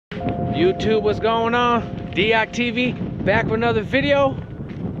YouTube, what's going on? Diak TV, back with another video.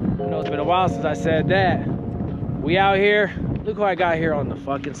 I know it's been a while since I said that. We out here. Look who I got here on the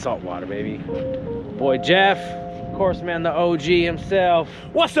fucking saltwater, baby. Boy Jeff, of course, man, the OG himself.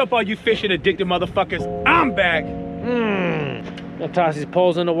 What's up, all you fishing addicted motherfuckers? I'm back. Gonna toss these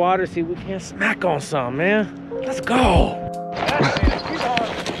poles in the water, see if we can't smack on some, man. Let's go.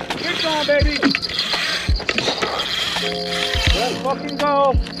 Get on, baby. Let's fucking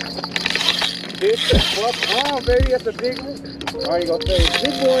go. Get the fuck on, baby. That's a big one. All right, you gonna say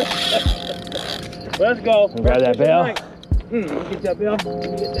big boy. Let's go. Grab that bell. Get that bell.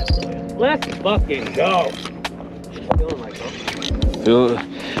 Let's fucking go. Feeling like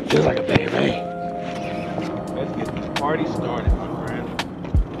Feels like a baby. Let's get this party started, my friend.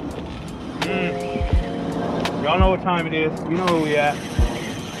 Y'all know what time it is. You know where we at.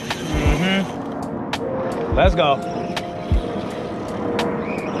 Let's go.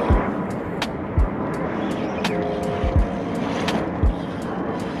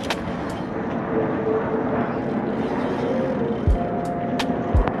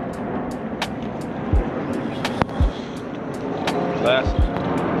 Let's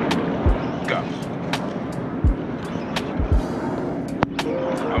go.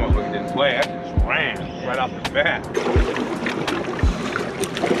 I'm gonna look at this way. I just ran right off the bat.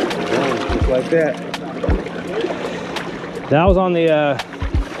 Just like that. That was on the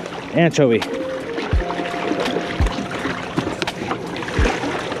anchovy.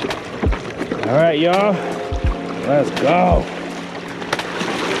 All right, y'all. Let's go.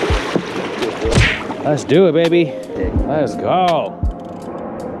 Let's do it, baby. Let's go.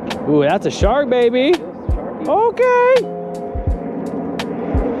 Ooh, that's a shark, baby. Okay.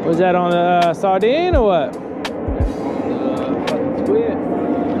 Was that on the sardine or what? Fucking squid.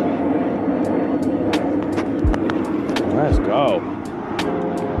 Let's go.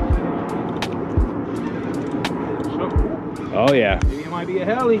 Oh yeah. Maybe it might be a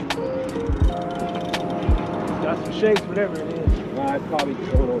heli. Got some shakes, whatever it is. Well, I'd probably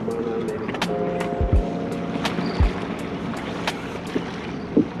throw it over my line, maybe.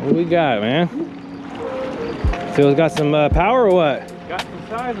 What we got, man? Phil's got some power or what? Got some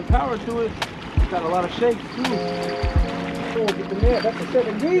size and power to it. Got a lot of shakes too. Oh, get the net. That's a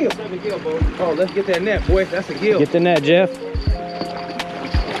 7 gill. 7 gill, boy. Oh, let's get that net, boy. That's a gill. Get the net, Jeff.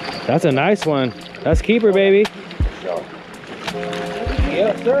 That's a nice one. That's keeper, baby.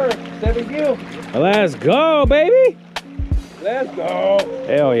 Yes, sir. 7 gill. Let's go, baby. Let's go.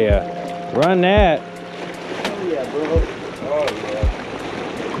 Hell yeah. Run that. Oh yeah, bro. Oh yeah.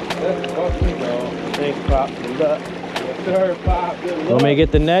 Let's fucking go. Thanks, Pop. Good luck. Yes, sir, Pop. Good luck. Want me to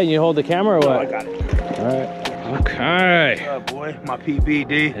get the net and you hold the camera or what? Oh, I got it. All right. Okay. What's up, boy? My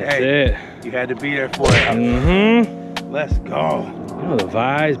PBD. That's Hey, it. you had to be there for it. Let's go. You know the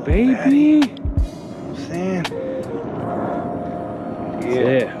vibes, baby. I'm saying. That's Yeah.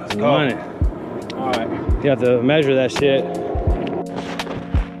 it. Let's You go. want it. All right. You have to measure that shit.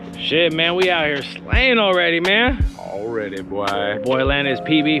 Shit, man, we out here slaying already, man. Already, boy. Boy landed his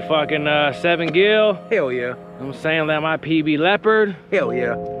PB fucking 7 gill. Hell yeah. I'm saying that my PB leopard. Hell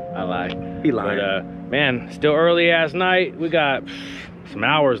yeah. I lied. He lying. But man, still early ass night. We got some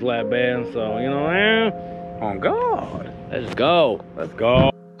hours left, man. So you know, man. On God. Let's go. Let's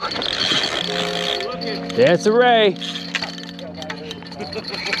go. That's a ray.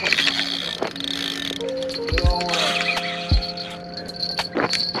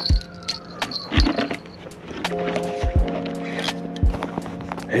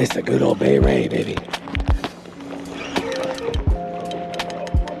 It's a good old Bay Ray, baby.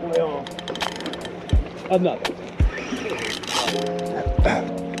 Another.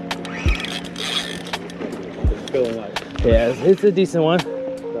 Feeling like. Yeah, it's a decent one.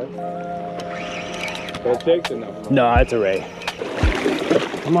 That shakes enough. No, it's a ray.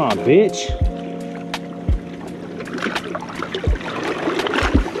 Come on, bitch.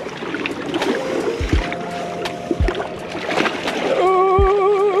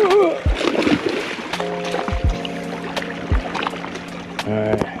 All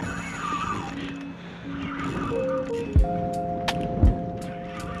right.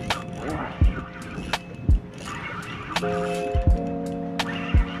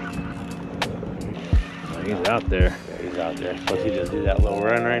 He's out there. Yeah, he's out there. Plus, he just did that little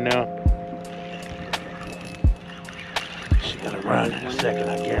run right now. She's gonna run in a second,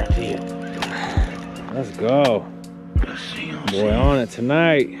 I guarantee it. Let's go. Let's see. Boy, on it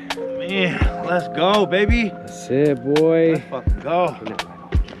tonight. Man, let's go, baby. That's it, boy. Let's fucking go.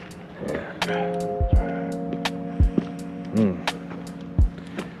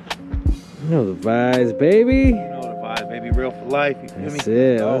 You know the vibes, baby. You know the vibes, baby. baby, real for life. You feel That's me?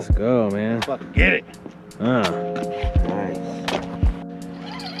 it. Let's go, man. Let's fucking get it. Nice.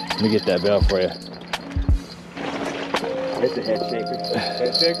 Let me get that bell for you. It's a head shaker.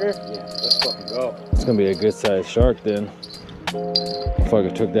 Head shaker? Yeah. Let's fucking go. It's gonna be a good sized shark then.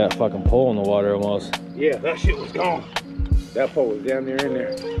 Fucker took that fucking pole in the water almost. Yeah, that shit was gone. That pole was damn near in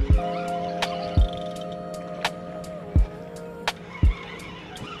there.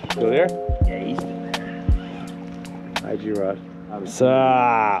 Still there? Yeah, he's still there. Hi, G-Rod. What's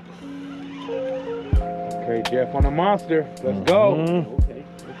up? Okay, Jeff on a monster. Let's go. Okay.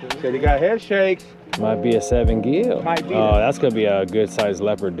 Said he got head shakes. Might be a 7 gill. Might be. Oh, that's gonna be a good sized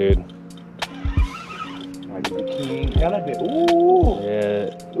leopard, dude. Might be the king halibut. Ooh.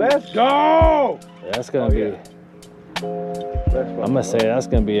 Yeah. Let's go. That's gonna be. I'm gonna say that's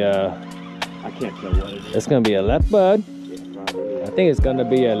gonna be a. I can't tell what it is. It's gonna be a leopard. Yeah, probably. I think it's gonna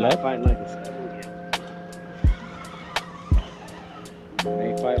be a leopard. Fighting like a 7 gill.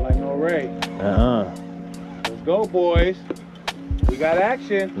 Ain't fight like no Ray. Let's go, boys. We got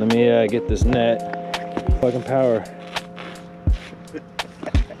action. Let me get this net. Fucking power.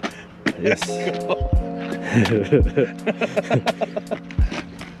 Yes.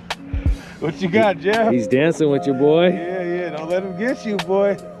 What you got, Jeff? He's dancing with you, boy. Yeah, don't let him get you,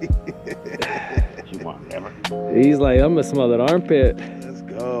 boy. You want never. He's like, I'm gonna smell that armpit. Let's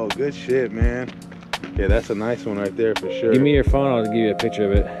go. Good shit, man. Yeah, that's a nice one right there for sure. Give me your phone, I'll give you a picture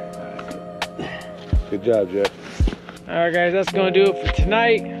of it. Good job, Jeff. Alright guys, that's gonna do it for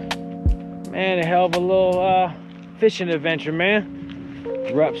tonight. Man, a hell of a little fishing adventure, man.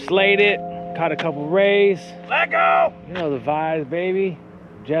 Rupp slayed it, caught a couple rays. Let go! You know the vibes, baby.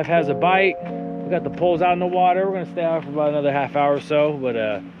 Jeff has a bite. We got the poles out in the water. We're gonna stay out for about another half hour or so, but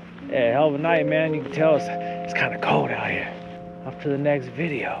yeah, hell of a night, man. You can tell it's kind of cold out here. Up to the next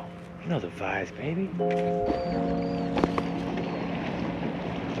video. You know the vibes, baby.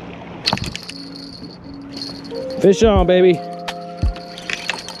 Fish on, baby.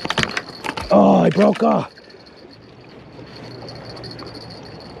 Oh, he broke off.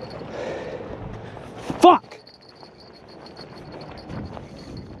 Fuck!